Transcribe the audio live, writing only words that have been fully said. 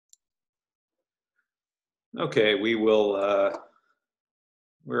Okay, we're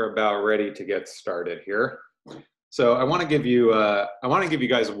about ready to get started here. So I want to give you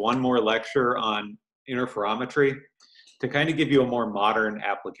guys one more lecture on interferometry to kind of give you a more modern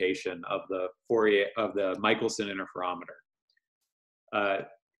application of the Fourier of the Michelson interferometer.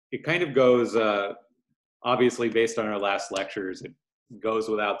 It kind of goes, obviously based on our last lectures, it goes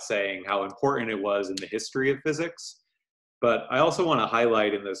without saying how important it was in the history of physics. But I also want to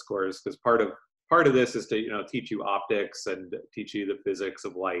highlight in this course, because part of this is to teach you optics and teach you the physics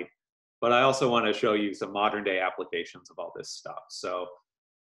of light. But I also want to show you some modern day applications of all this stuff. So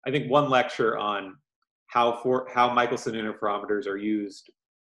I think one lecture on how Michelson interferometers are used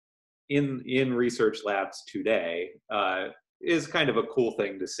in research labs today is kind of a cool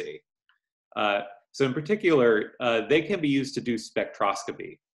thing to see. So in particular, they can be used to do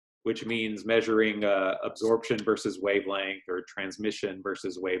spectroscopy, which means measuring absorption versus wavelength, or transmission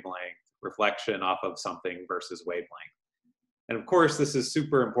versus wavelength, reflection off of something versus wavelength. And of course, this is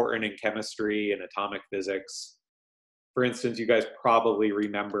super important in chemistry and atomic physics. For instance, you guys probably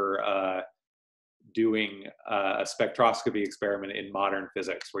remember doing a spectroscopy experiment in modern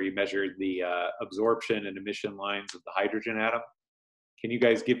physics where you measured the absorption and emission lines of the hydrogen atom. Can you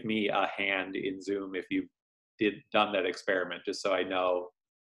guys give me a hand in Zoom if you've done that experiment, just so I know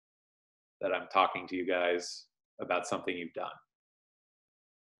that I'm talking to you guys about something you've done?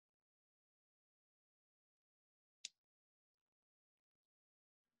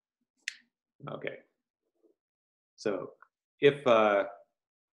 Okay. So if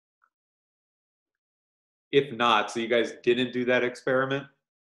not, so you guys didn't do that experiment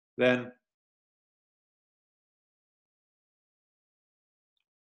then?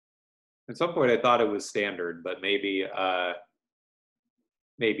 At some point I thought it was standard, but maybe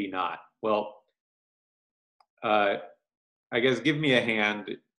maybe not. Well, I guess give me a hand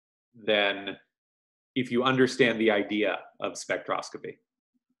then if you understand the idea of spectroscopy.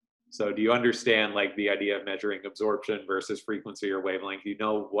 So do you understand like the idea of measuring absorption versus frequency or wavelength? You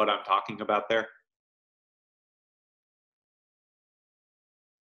know what I'm talking about there?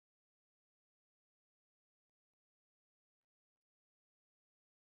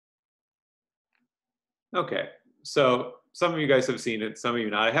 Okay, so some of you guys have seen it, some of you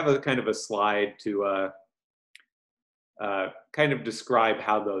not. I have a kind of a slide to kind of describe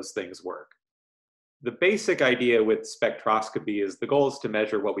how those things work. The basic idea with spectroscopy is the goal is to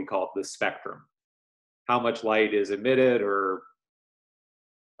measure what we call the spectrum. How much light is emitted or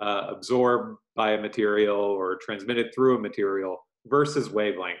absorbed by a material or transmitted through a material versus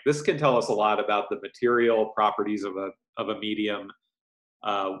wavelength. This can tell us a lot about the material properties of a medium,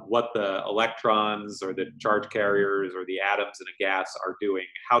 what the electrons or the charge carriers or the atoms in a gas are doing,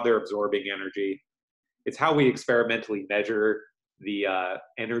 how they're absorbing energy. It's how we experimentally measure the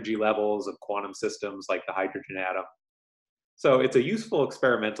energy levels of quantum systems like the hydrogen atom. So it's a useful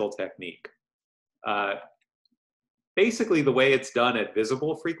experimental technique. Basically, the way it's done at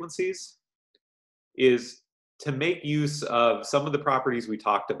visible frequencies is to make use of some of the properties we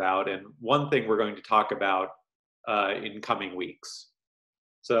talked about, and one thing we're going to talk about in coming weeks.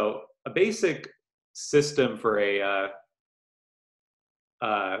 So a basic system for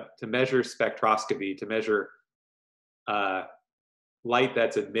to measure spectroscopy, to measure light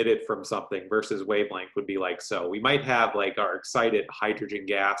that's emitted from something versus wavelength would be like so. We might have like our excited hydrogen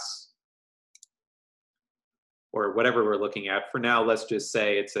gas or whatever we're looking at. For now, let's just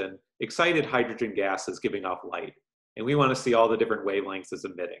say it's an excited hydrogen gas that's giving off light. And we want to see all the different wavelengths it's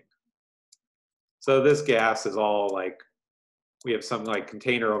emitting. So this gas is all like, we have some like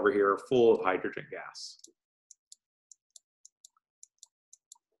container over here full of hydrogen gas.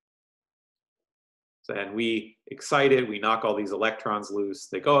 So, and we excite it, we knock all these electrons loose,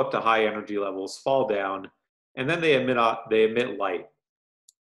 they go up to high energy levels, fall down, and then they emit light.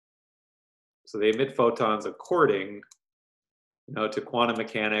 So they emit photons according to quantum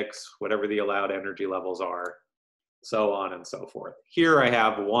mechanics, whatever the allowed energy levels are, so on and so forth. Here I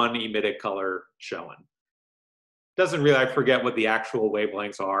have one emitted color shown. Doesn't really, I forget what the actual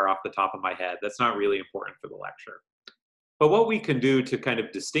wavelengths are off the top of my head. That's not really important for the lecture. But what we can do to kind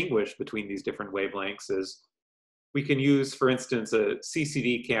of distinguish between these different wavelengths is we can use, for instance, a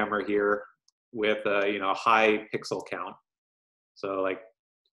CCD camera here with a high pixel count. So like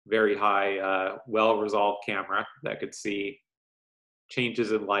very high, well-resolved camera that could see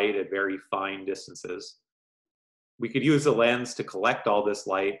changes in light at very fine distances. We could use a lens to collect all this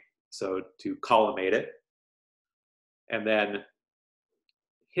light, so to collimate it, and then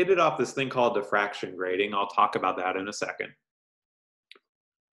hit it off this thing called diffraction grating. I'll talk about that in a second.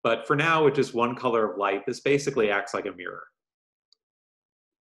 But for now, with just one color of light, this basically acts like a mirror.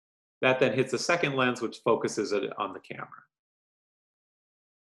 That then hits a second lens, which focuses it on the camera.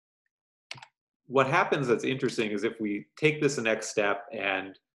 What happens that's interesting is if we take this the next step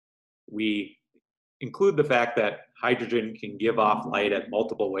and we include the fact that hydrogen can give off light at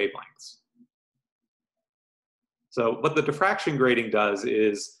multiple wavelengths. So what the diffraction grating does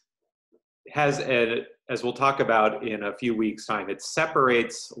is as we'll talk about in a few weeks' time, it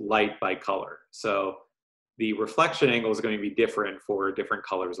separates light by color. So the reflection angle is going to be different for different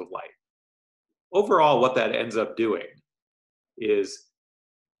colors of light. Overall, what that ends up doing is,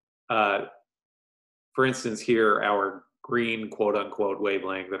 for instance, here, our green quote-unquote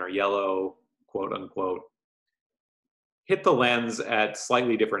wavelength and our yellow quote-unquote hit the lens at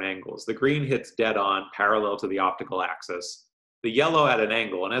slightly different angles. The green hits dead on, parallel to the optical axis. The yellow at an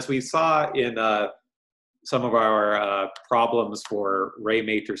angle. And as we saw in some of our problems for ray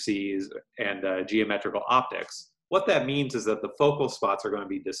matrices and geometrical optics, what that means is that the focal spots are going to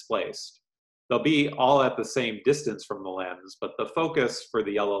be displaced. They'll be all at the same distance from the lens, but the focus for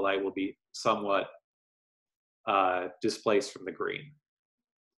the yellow light will be somewhat displaced from the green.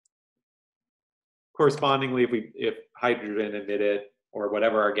 Correspondingly, if hydrogen emitted, or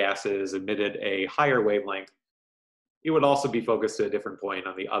whatever our gas is, emitted a higher wavelength, it would also be focused to a different point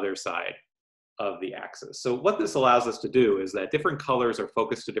on the other side of the axis. So what this allows us to do is that different colors are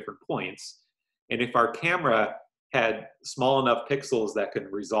focused to different points, and if our camera had small enough pixels that could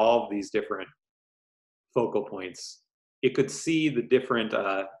resolve these different focal points, it could see the different,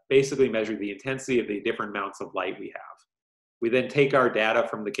 basically measure the intensity of the different amounts of light we have. We then take our data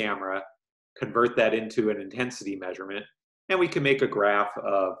from the camera, convert that into an intensity measurement, and we can make a graph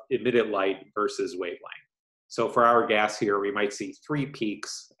of emitted light versus wavelength. So for our gas here, we might see 3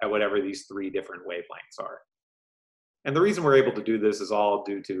 peaks at whatever these 3 different wavelengths are. And the reason we're able to do this is all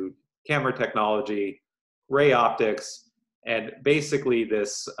due to camera technology, ray optics, and basically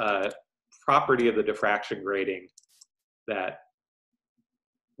this property of the diffraction grating that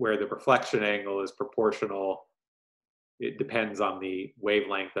where the reflection angle is proportional. It depends on the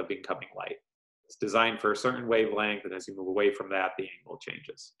wavelength of incoming light. It's designed for a certain wavelength, and as you move away from that, the angle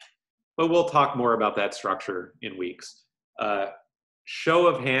changes. But we'll talk more about that structure in weeks. Show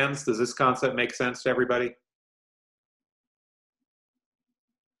of hands, does this concept make sense to everybody?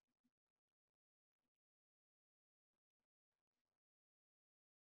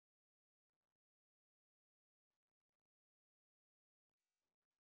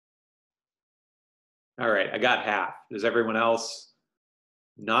 All right, I got half. Does everyone else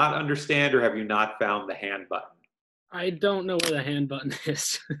not understand, or have you not found the hand button? I don't know where the hand button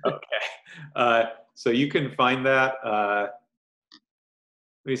is. Okay, so you can find that. Let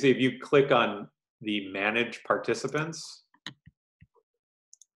me see if you click on the Manage Participants.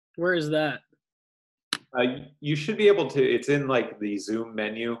 Where is that? You should be able to, it's in like the Zoom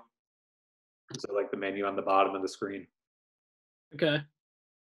menu. So like the menu on the bottom of the screen. Okay.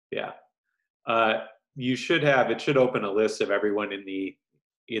 Yeah. You should have, it should open a list of everyone in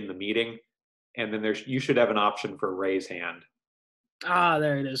the meeting. And then you should have an option for raise hand. Ah,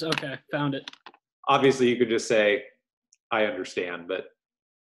 there it is. Okay, found it. Obviously, you could just say, I understand, but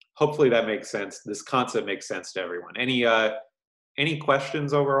hopefully that makes sense. This concept makes sense to everyone. Any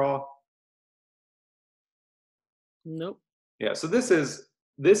questions overall? Nope. Yeah, so this is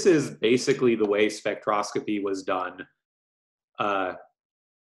basically the way spectroscopy was done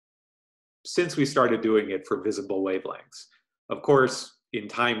since we started doing it for visible wavelengths. Of course, in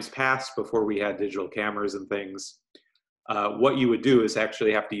times past, before we had digital cameras and things, what you would do is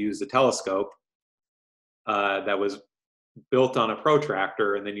actually have to use a telescope that was built on a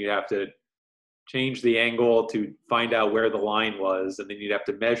protractor, and then you'd have to change the angle to find out where the line was, and then you'd have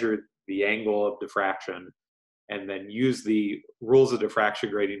to measure the angle of diffraction, and then use the rules of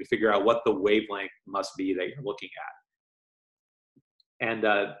diffraction grating to figure out what the wavelength must be that you're looking at. And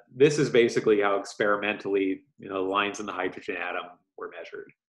this is basically how experimentally, the lines in the hydrogen atom were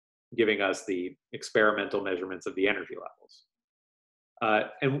measured, giving us the experimental measurements of the energy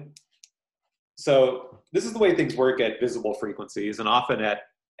levels. And so this is the way things work at visible frequencies, and often at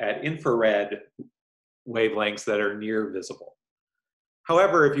infrared wavelengths that are near visible.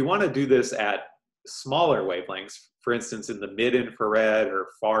 However, if you want to do this at smaller wavelengths, for instance, in the mid-infrared or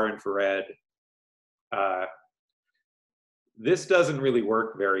far infrared, this doesn't really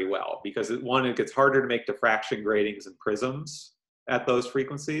work very well because it gets harder to make diffraction gratings and prisms at those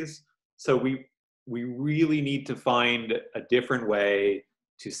frequencies. So we really need to find a different way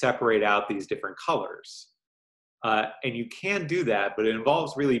to separate out these different colors. And you can do that, but it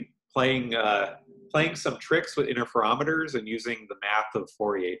involves really playing some tricks with interferometers and using the math of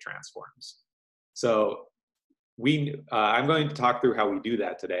Fourier transforms. So I'm going to talk through how we do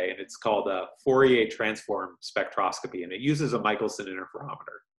that today, and it's called a Fourier transform spectroscopy, and it uses a Michelson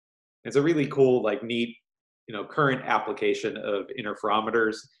interferometer. It's a really cool, like neat, current application of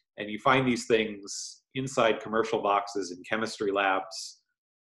interferometers, and you find these things inside commercial boxes in chemistry labs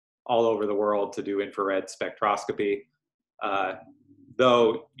all over the world to do infrared spectroscopy.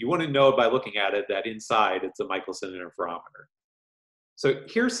 Though you wouldn't know by looking at it that inside it's a Michelson interferometer. So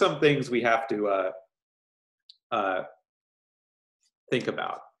here's some things we have to think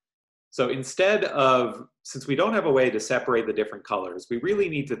about. So instead of, since we don't have a way to separate the different colors, we really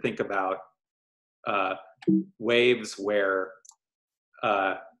need to think about waves where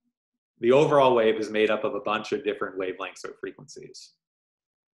the overall wave is made up of a bunch of different wavelengths or frequencies.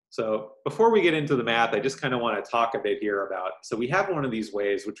 So before we get into the math, I just kind of want to talk a bit here about, so we have one of these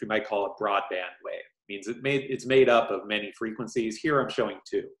waves, which we might call a broadband wave. It means it's made up of many frequencies. Here I'm showing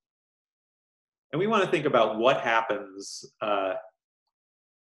 2. And we want to think about what happens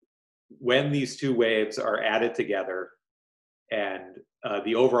when these 2 waves are added together and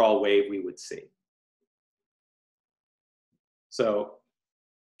the overall wave we would see. So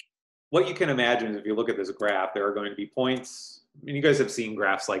what you can imagine is if you look at this graph, there are going to be points. I mean, you guys have seen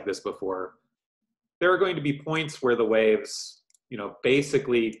graphs like this before. There are going to be points where the waves,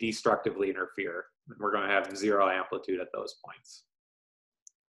 basically destructively interfere. And we're going to have 0 amplitude at those points.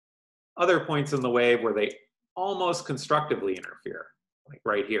 Other points in the wave where they almost constructively interfere, like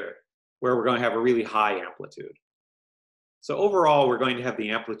right here, where we're going to have a really high amplitude. So overall, we're going to have the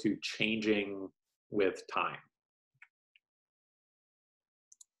amplitude changing with time.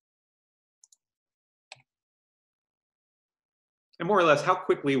 And more or less, how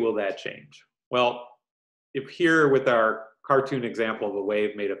quickly will that change? Well, if here with our cartoon example of a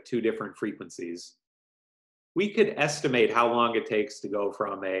wave made of 2 different frequencies, we could estimate how long it takes to go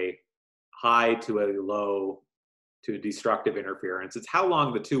from a high to a low to destructive interference. It's how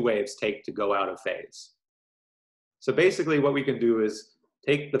long the 2 waves take to go out of phase. So basically what we can do is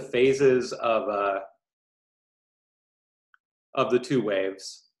take the phases of the 2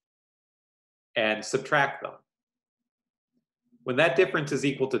 waves and subtract them. When that difference is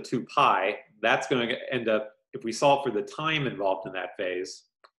equal to 2 pi, that's going to end up, if we solve for the time involved in that phase,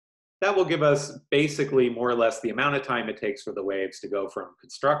 that will give us basically more or less the amount of time it takes for the waves to go from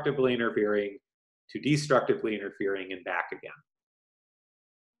constructively interfering to destructively interfering and back again.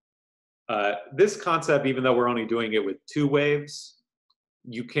 This concept, even though we're only doing it with 2 waves,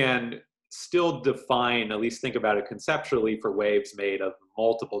 you can still define, at least think about it conceptually, for waves made of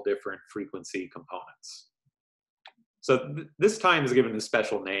multiple different frequency components. So this time is given a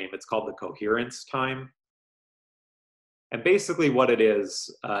special name. It's called the coherence time. And basically what it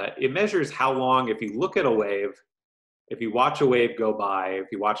is, it measures how long, if you look at a wave, if you watch a wave go by, if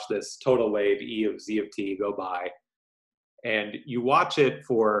you watch this total wave E of Z of t go by, and you watch it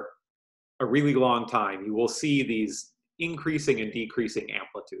for a really long time, you will see these increasing and decreasing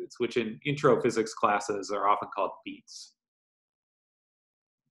amplitudes, which in intro physics classes are often called beats.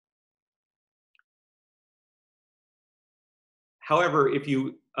 However, if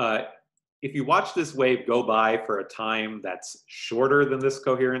you watch this wave go by for a time that's shorter than this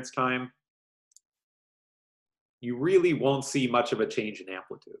coherence time, you really won't see much of a change in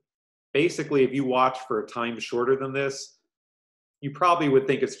amplitude. Basically, if you watch for a time shorter than this, you probably would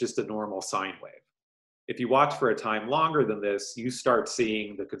think it's just a normal sine wave. If you watch for a time longer than this, you start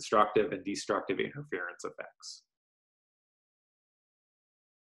seeing the constructive and destructive interference effects.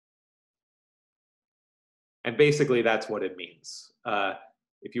 And basically, that's what it means.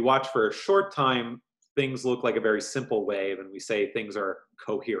 If you watch for a short time, things look like a very simple wave, and we say things are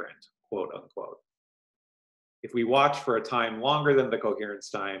coherent, quote unquote. If we watch for a time longer than the coherence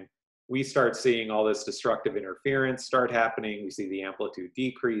time, we start seeing all this destructive interference start happening. We see the amplitude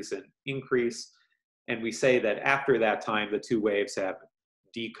decrease and increase. And we say that after that time, the 2 waves have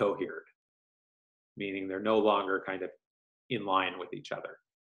decohered, meaning they're no longer kind of in line with each other.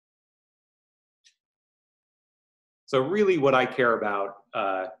 So really what I care about,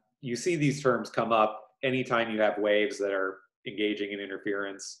 you see these terms come up anytime you have waves that are engaging in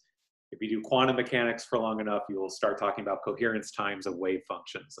interference. If you do quantum mechanics for long enough, you will start talking about coherence times of wave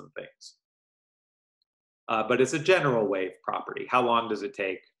functions and things. But it's a general wave property. How long does it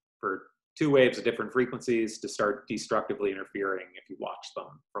take for 2 waves of different frequencies to start destructively interfering if you watch them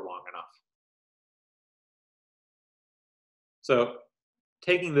for long enough? So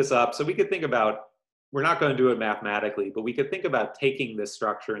taking this up, so we could think about, we're not going to do it mathematically, but we could think about taking this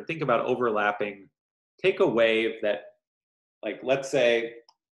structure and think about overlapping, take a wave that, like, let's say,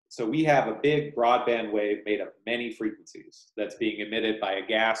 so we have a big broadband wave made of many frequencies that's being emitted by a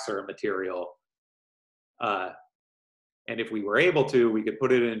gas or a material And if we were able to, we could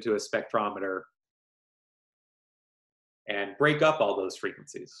put it into a spectrometer and break up all those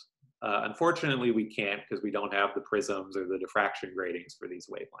frequencies. Unfortunately, we can't because we don't have the prisms or the diffraction gratings for these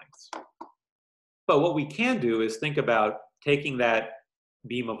wavelengths. But what we can do is think about taking that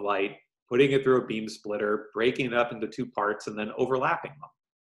beam of light, putting it through a beam splitter, breaking it up into two parts, and then overlapping them.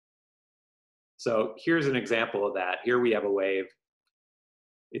 So here's an example of that. Here we have a wave.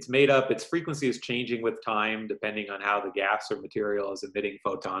 It's made up, its frequency is changing with time depending on how the gas or material is emitting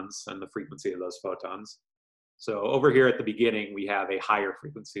photons and the frequency of those photons. So over here at the beginning, we have a higher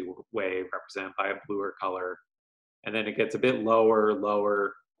frequency wave represented by a bluer color. And then it gets a bit lower,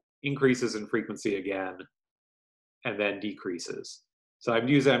 lower, increases in frequency again, and then decreases. So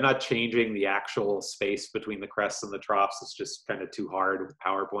I'm not changing the actual space between the crests and the troughs. It's just kind of too hard with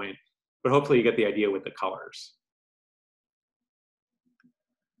PowerPoint. But hopefully you get the idea with the colors.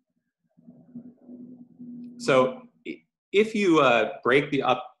 So if you break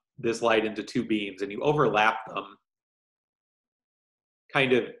up this light into two beams and you overlap them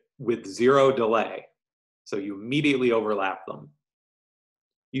kind of with zero delay, so you immediately overlap them,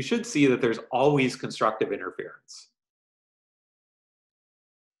 you should see that there's always constructive interference.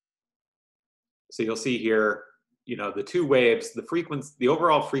 So you'll see here, you know, the two waves, the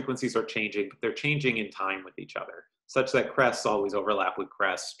overall frequencies are changing, but they're changing in time with each other, such that crests always overlap with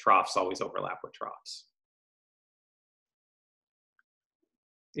crests, troughs always overlap with troughs.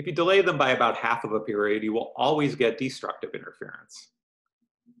 If you delay them by about half of a period, you will always get destructive interference.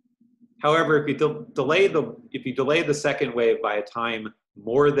 However, if you delay the second wave by a time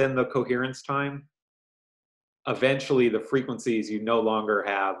more than the coherence time, eventually the frequencies, you no longer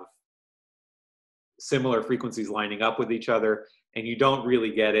have similar frequencies lining up with each other, and you don't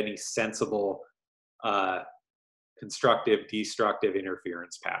really get any sensible constructive, destructive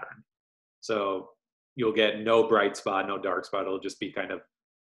interference pattern. So you'll get no bright spot, no dark spot. It'll just be kind of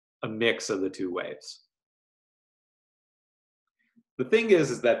a mix of the two waves. The thing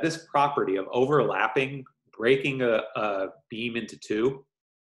is that this property of overlapping, breaking a beam into two,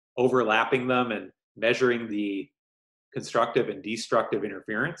 overlapping them and measuring the constructive and destructive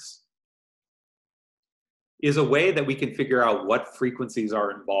interference is a way that we can figure out what frequencies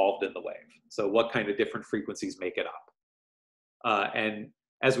are involved in the wave. So what kind of different frequencies make it up. And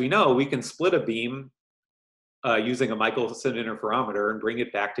as we know, we can split a beam using a Michelson interferometer and bring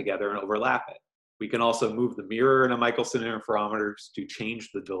it back together and overlap it. We can also move the mirror in a Michelson interferometer to change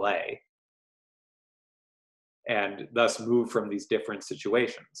the delay and thus move from these different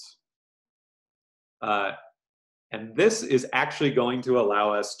situations. And this is actually going to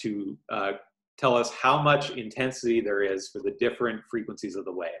allow us to tell us how much intensity there is for the different frequencies of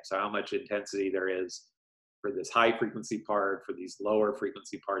the wave. So how much intensity there is for this high frequency part, for these lower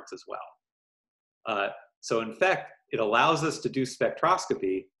frequency parts as well. So in fact, it allows us to do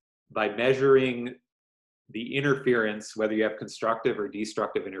spectroscopy by measuring the interference, whether you have constructive or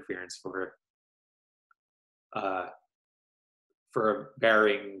destructive interference for a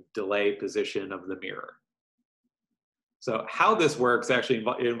varying delay position of the mirror. So how this works actually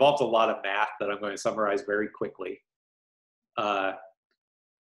it involves a lot of math that I'm going to summarize very quickly. But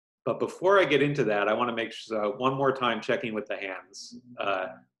before I get into that, I want to make sure, one more time checking with the hands.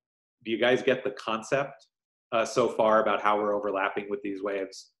 Do you guys get the concept so far about how we're overlapping with these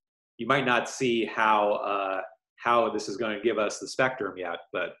waves? You might not see how this is going to give us the spectrum yet,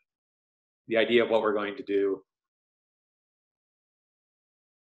 but the idea of what we're going to do.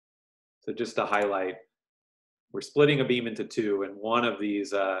 So just to highlight, we're splitting a beam into two, and one of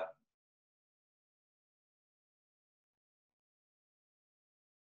these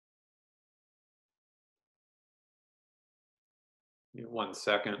one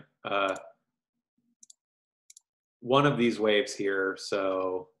second. One of these waves here,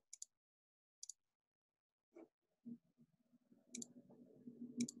 so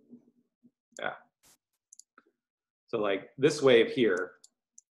yeah. So like this wave here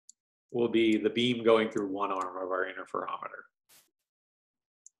will be the beam going through one arm of our interferometer.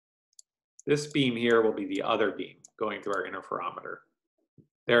 This beam here will be the other beam going through our interferometer.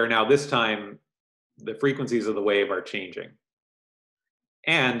 There now, this time, the frequencies of the wave are changing.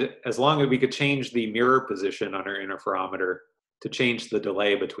 And as long as we could change the mirror position on our interferometer to change the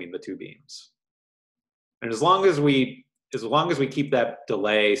delay between the two beams. And as long as we keep that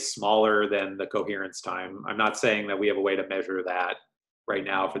delay smaller than the coherence time, I'm not saying that we have a way to measure that right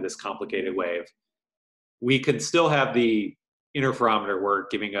now for this complicated wave, we can still have the interferometer work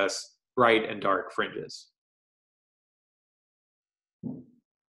giving us bright and dark fringes.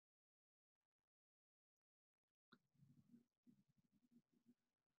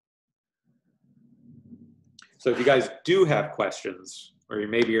 So if you guys do have questions, or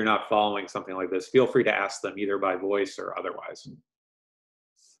maybe you're not following something like this, feel free to ask them either by voice or otherwise.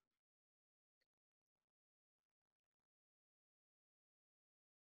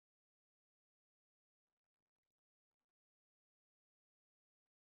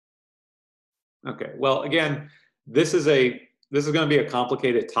 Okay, well, again, this is going to be a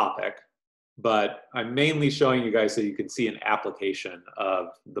complicated topic, but I'm mainly showing you guys so you can see an application of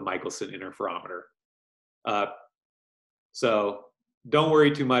the Michelson interferometer. So don't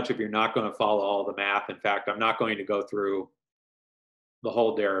worry too much if you're not going to follow all the math. In fact, I'm not going to go through the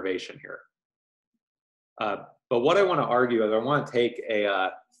whole derivation here. But what I want to argue is I want to take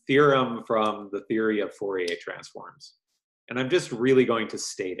a theorem from the theory of Fourier transforms. And I'm just really going to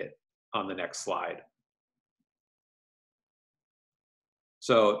state it on the next slide.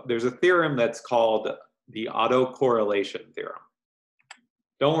 So there's a theorem that's called the autocorrelation theorem.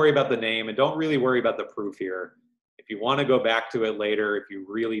 Don't worry about the name and don't really worry about the proof here. If you want to go back to it later, if you're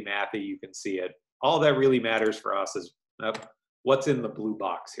really mathy, you can see it. All that really matters for us is what's in the blue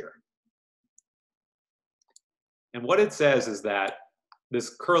box here. And what it says is that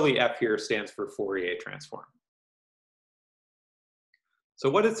this curly F here stands for Fourier transform. So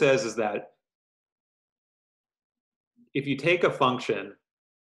what it says is that if you take a function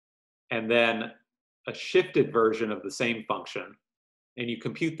and then a shifted version of the same function, and you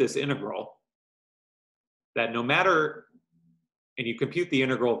compute this integral, that no matter, and you compute the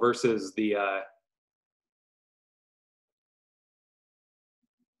integral versus the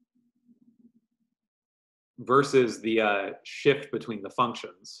shift between the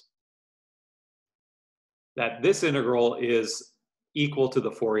functions, that this integral is equal to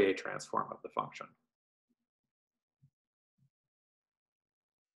the Fourier transform of the function.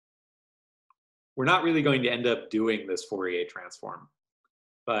 We're not really going to end up doing this Fourier transform,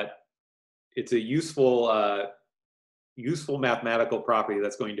 but it's a useful mathematical property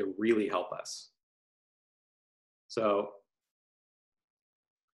that's going to really help us. So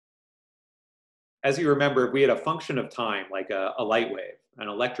as you remember, if we had a function of time, like a light wave, an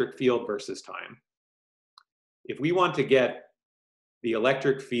electric field versus time, if we want to get the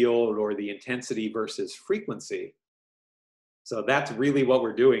electric field or the intensity versus frequency, so that's really what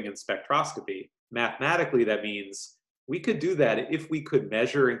we're doing in spectroscopy. Mathematically, that means we could do that if we could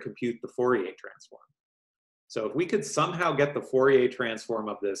measure and compute the Fourier transform. So if we could somehow get the Fourier transform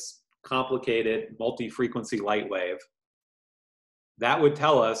of this complicated multi-frequency light wave, that would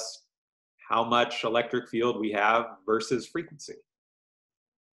tell us how much electric field we have versus frequency.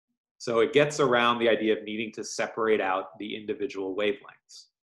 So it gets around the idea of needing to separate out the individual wavelengths.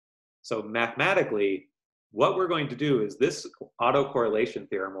 So mathematically, what we're going to do is this autocorrelation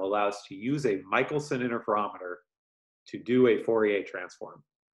theorem will allow us to use a Michelson interferometer to do a Fourier transform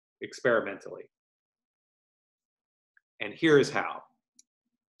experimentally. And here is how.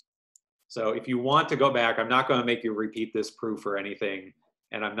 So if you want to go back, I'm not going to make you repeat this proof or anything.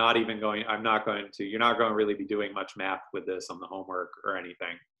 And you're not going to really be doing much math with this on the homework or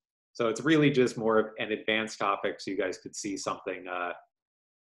anything. So it's really just more of an advanced topic so you guys could see something,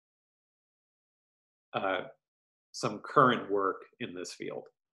 some current work in this field.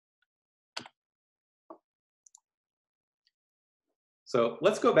 So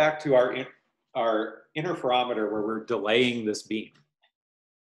let's go back to our interferometer where we're delaying this beam.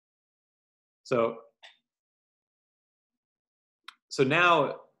 So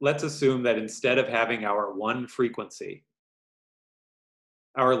now let's assume that instead of having our one frequency,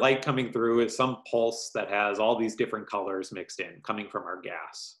 our light coming through is some pulse that has all these different colors mixed in, coming from our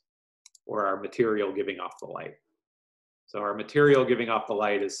gas or our material giving off the light. So our material giving off the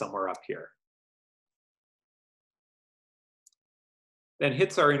light is somewhere up here. Then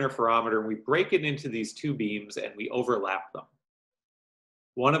hits our interferometer, and we break it into these two beams and we overlap them.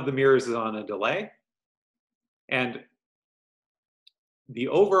 One of the mirrors is on a delay, and the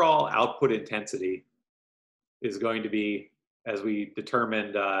overall output intensity is going to be, as we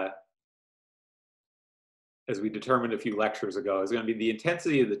determined a few lectures ago, is going to be the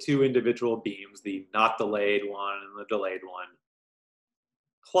intensity of the two individual beams, the not delayed one and the delayed one,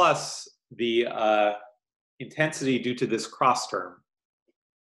 plus the intensity due to this cross term,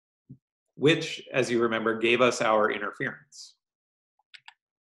 which, as you remember, gave us our interference.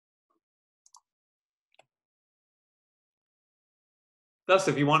 Thus,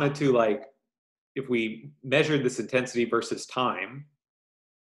 if you wanted to, if we measured this intensity versus time,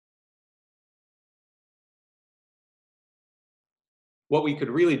 what we could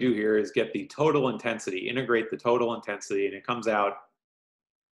really do here is get the total intensity, integrate the total intensity, and it comes out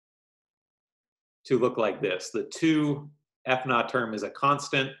to look like this. The 2 F naught term is a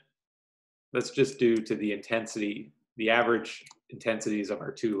constant, That's just due to the intensity, the average intensities of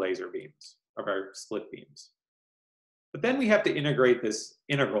our two laser beams, of our split beams. But then we have to integrate this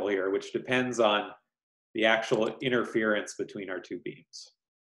integral here, which depends on the actual interference between our two beams.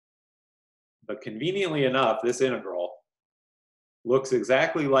 But conveniently enough, this integral looks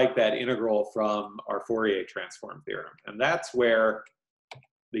exactly like that integral from our Fourier transform theorem. And that's where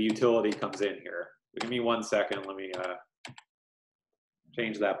the utility comes in here. Give me 1 second, let me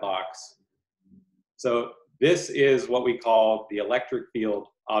change that box. So this is what we call the electric field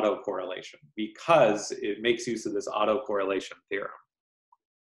autocorrelation, because it makes use of this autocorrelation theorem.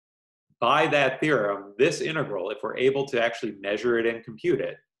 By that theorem, this integral, if we're able to actually measure it and compute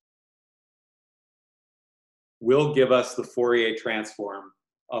it, will give us the Fourier transform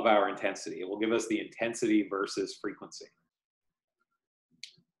of our intensity. It will give us the intensity versus frequency.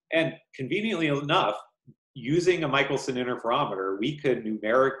 And conveniently enough, using a Michelson interferometer, we could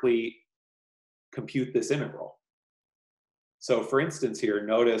numerically compute this integral. So for instance here,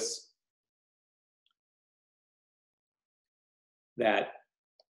 notice that,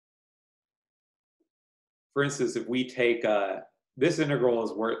 for instance, if we take this integral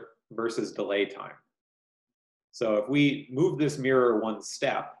is worth versus delay time. So if we move this mirror 1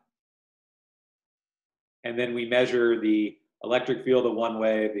 step, and then we measure the electric field of one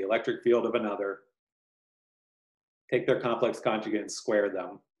wave, the electric field of another, take their complex conjugate and square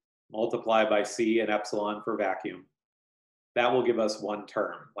them, multiply by C and epsilon for vacuum, that will give us one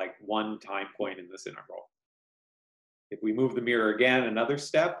term, like one time point in this integral. If we move the mirror again another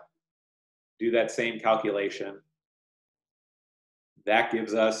step, do that same calculation, that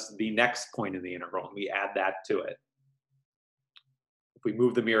gives us the next point in the integral, and we add that to it. If we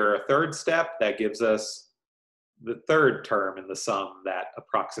move the mirror a third step, that gives us the third term in the sum that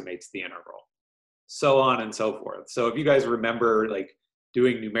approximates the integral, so on and so forth. So if you guys remember like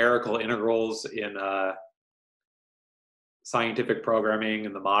doing numerical integrals in scientific programming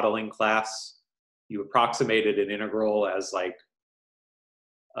in the modeling class, you approximated an integral as like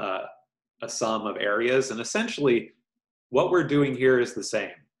a sum of areas, and essentially what we're doing here is the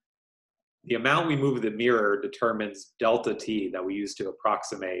same. The amount we move the mirror determines delta t that we use to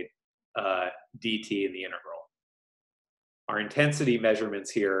approximate dt in the integral. Our intensity measurements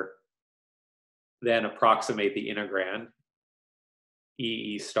here then approximate the integrand,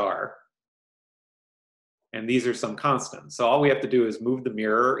 E star. And these are some constants. So all we have to do is move the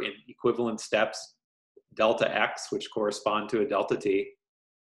mirror in equivalent steps, delta x, which correspond to a delta t,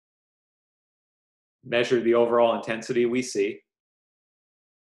 measure the overall intensity we see,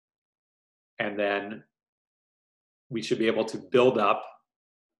 and then we should be able to build up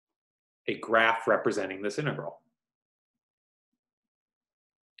a graph representing this integral.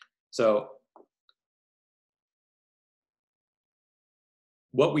 So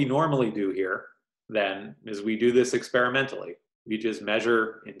what we normally do here then is we do this experimentally. We just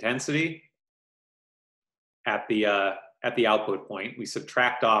measure intensity at the output point. We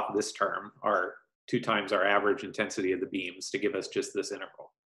subtract off this term, our 2 times our average intensity of the beams, to give us just this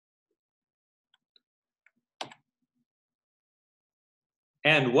integral.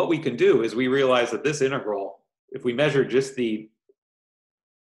 And what we can do is we realize that this integral, if we measure just the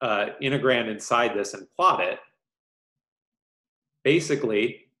integrand inside this and plot it,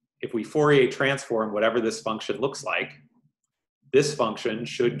 basically, if we Fourier transform whatever this function looks like, this function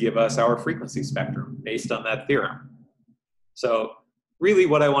should give us our frequency spectrum based on that theorem. So really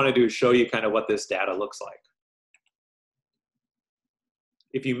what I want to do is show you kind of what this data looks like.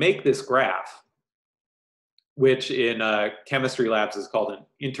 If you make this graph, which in chemistry labs is called an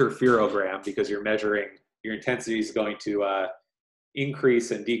interferogram, because you're measuring your intensity is going to increase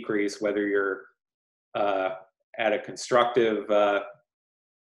and decrease whether you're at a constructive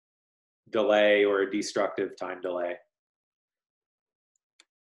delay or a destructive time delay.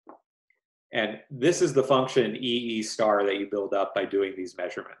 And this is the function E star that you build up by doing these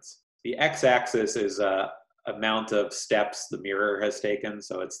measurements. The x-axis is amount of steps the mirror has taken,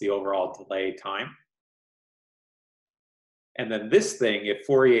 so it's the overall delay time. And then this thing, if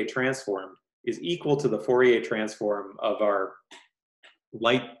Fourier transformed, is equal to the Fourier transform of our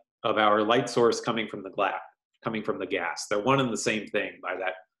light source coming from the gas. They're one and the same thing by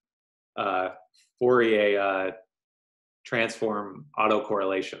that Fourier transform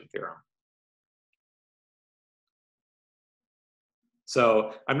autocorrelation theorem.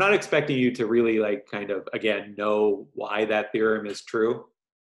 So I'm not expecting you to really like kind of, again, know why that theorem is true.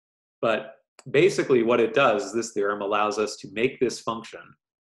 But basically what it does is this theorem allows us to make this function.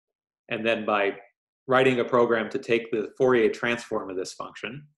 And then by writing a program to take the Fourier transform of this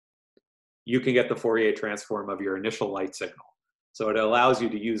function, you can get the Fourier transform of your initial light signal. So it allows you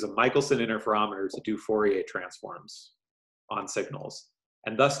to use a Michelson interferometer to do Fourier transforms on signals,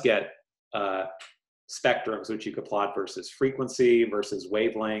 and thus get spectrums, which you could plot versus frequency versus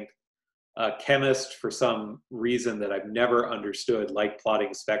wavelength. Chemists, for some reason that I've never understood, like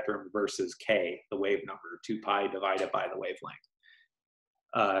plotting spectrum versus k, the wave number, 2 pi divided by the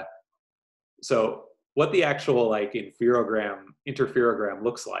wavelength. So what the actual like interferogram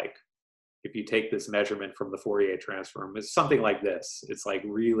looks like, if you take this measurement from the Fourier transform, is something like this. It's like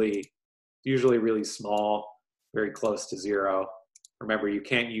usually really small, very close to 0. Remember, you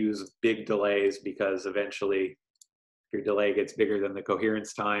can't use big delays because eventually, if your delay gets bigger than the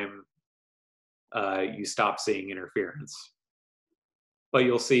coherence time, you stop seeing interference. But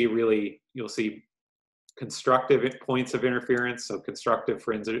you'll see constructive points of interference, so constructive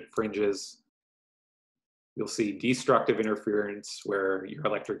fringes. You'll see destructive interference where your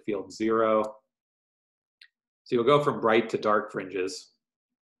electric field's 0. So you'll go from bright to dark fringes.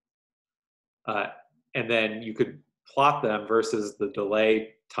 And then you could plot them versus the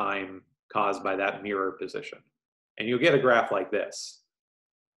delay time caused by that mirror position. And you'll get a graph like this.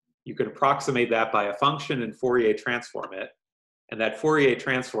 You can approximate that by a function and Fourier transform it. And that Fourier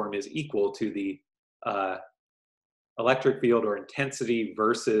transform is equal to the electric field or intensity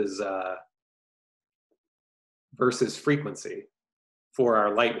versus frequency for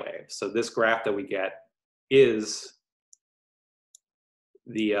our light wave. So this graph that we get is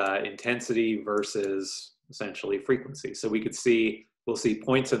the intensity versus essentially frequency. So we'll see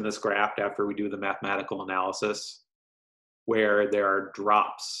points in this graph after we do the mathematical analysis where there are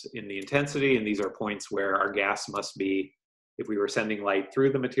drops in the intensity, and these are points where our gas must be, if we were sending light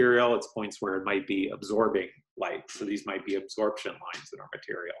through the material, it's points where it might be absorbing light. So these might be absorption lines in our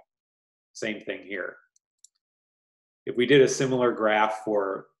material. Same thing here. If we did a similar graph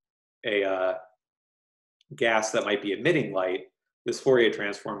for a gas that might be emitting light, this Fourier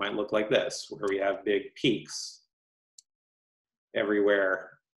transform might look like this, where we have big peaks everywhere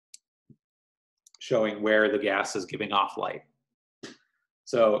showing where the gas is giving off light.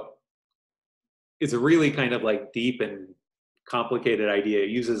 So it's a really kind of like deep and complicated idea. It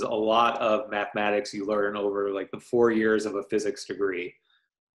uses a lot of mathematics you learn over like the 4 years of a physics degree.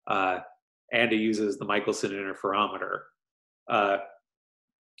 And it uses the Michelson interferometer.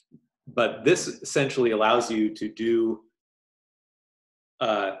 But this essentially allows you to do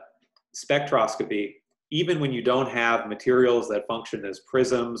spectroscopy even when you don't have materials that function as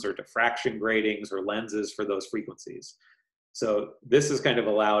prisms or diffraction gratings or lenses for those frequencies. So this has kind of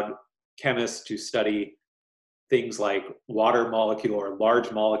allowed chemists to study things like water molecule or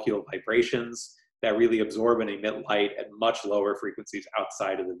large molecule vibrations that really absorb and emit light at much lower frequencies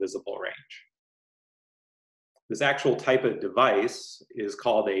outside of the visible range. This actual type of device is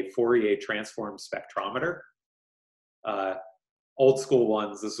called a Fourier transform spectrometer. Old school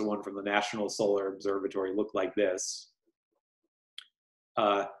ones, this is one from the National Solar Observatory, look like this.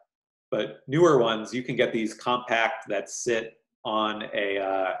 But newer ones, you can get these compact that sit on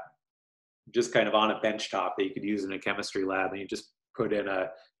a, just kind of on a benchtop that you could use in a chemistry lab, and you just put in a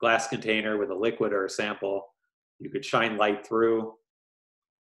glass container with a liquid or a sample. You could shine light through,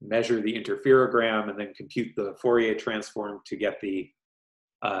 measure the interferogram, and then compute the Fourier transform to get the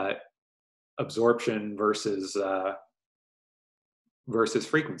absorption versus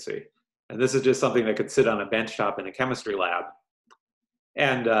frequency. And this is just something that could sit on a benchtop in a chemistry lab.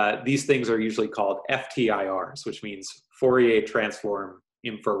 And these things are usually called FTIRs, which means Fourier transform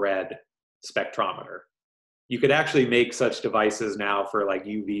infrared spectrometer. You could actually make such devices now for like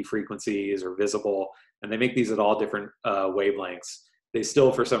UV frequencies or visible, and they make these at all different wavelengths. They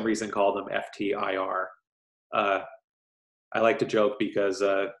still, for some reason, call them FTIR. I like to joke because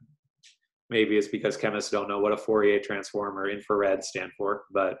maybe it's because chemists don't know what a Fourier transform or infrared stand for,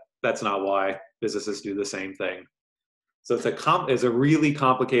 but that's not why. Physicists do the same thing. So it's a really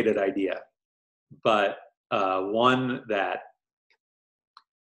complicated idea, but one that,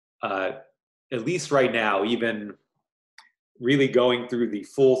 at least right now, even really going through the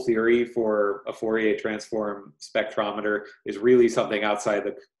full theory for a Fourier transform spectrometer is really something outside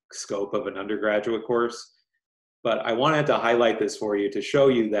the scope of an undergraduate course. But I wanted to highlight this for you to show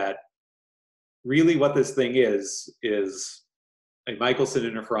you that really what this thing is a Michelson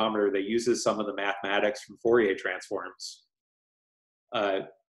interferometer that uses some of the mathematics from Fourier transforms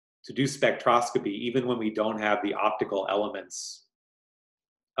to do spectroscopy, even when we don't have the optical elements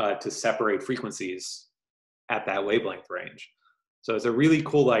to separate frequencies at that wavelength range. So it's a really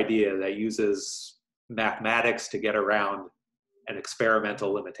cool idea that uses mathematics to get around an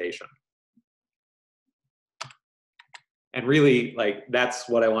experimental limitation. And really, like, that's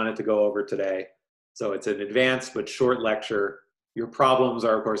what I wanted to go over today. So it's an advanced but short lecture Your problems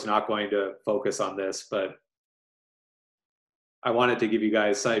are, of course, not going to focus on this, but I wanted to give you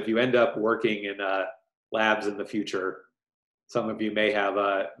guys some, if you end up working in labs in the future, some of you may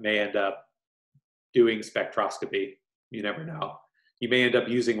end up doing spectroscopy. You never know. You may end up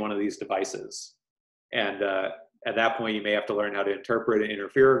using one of these devices. And at that point, you may have to learn how to interpret an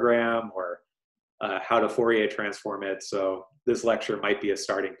interferogram or how to Fourier transform it. So this lecture might be a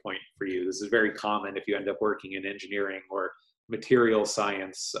starting point for you. This is very common if you end up working in engineering or material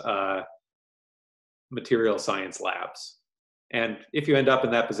science labs. And if you end up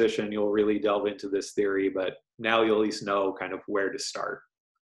in that position, you'll really delve into this theory, but now you'll at least know kind of where to start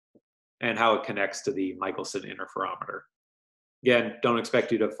and how it connects to the Michelson interferometer. Again, don't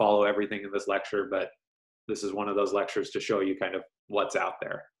expect you to follow everything in this lecture, but this is one of those lectures to show you kind of what's out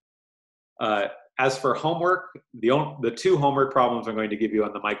there. As for homework, the two homework problems I'm going to give you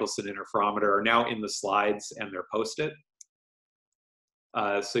on the Michelson interferometer are now in the slides and they're posted.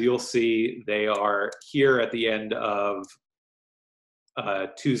 So you'll see they are here at the end of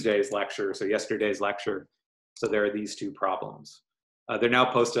Tuesday's lecture, so yesterday's lecture. So there are these two problems. They're now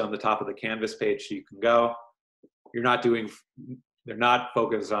posted on the top of the Canvas page, so you can go. They're not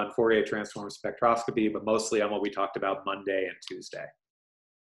focused on Fourier transform spectroscopy, but mostly on what we talked about Monday and Tuesday.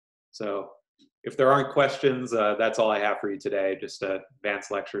 So if there aren't questions, that's all I have for you today, just an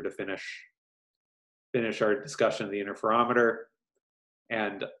advanced lecture to finish our discussion of the interferometer.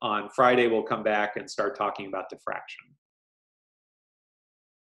 And on Friday, we'll come back and start talking about diffraction.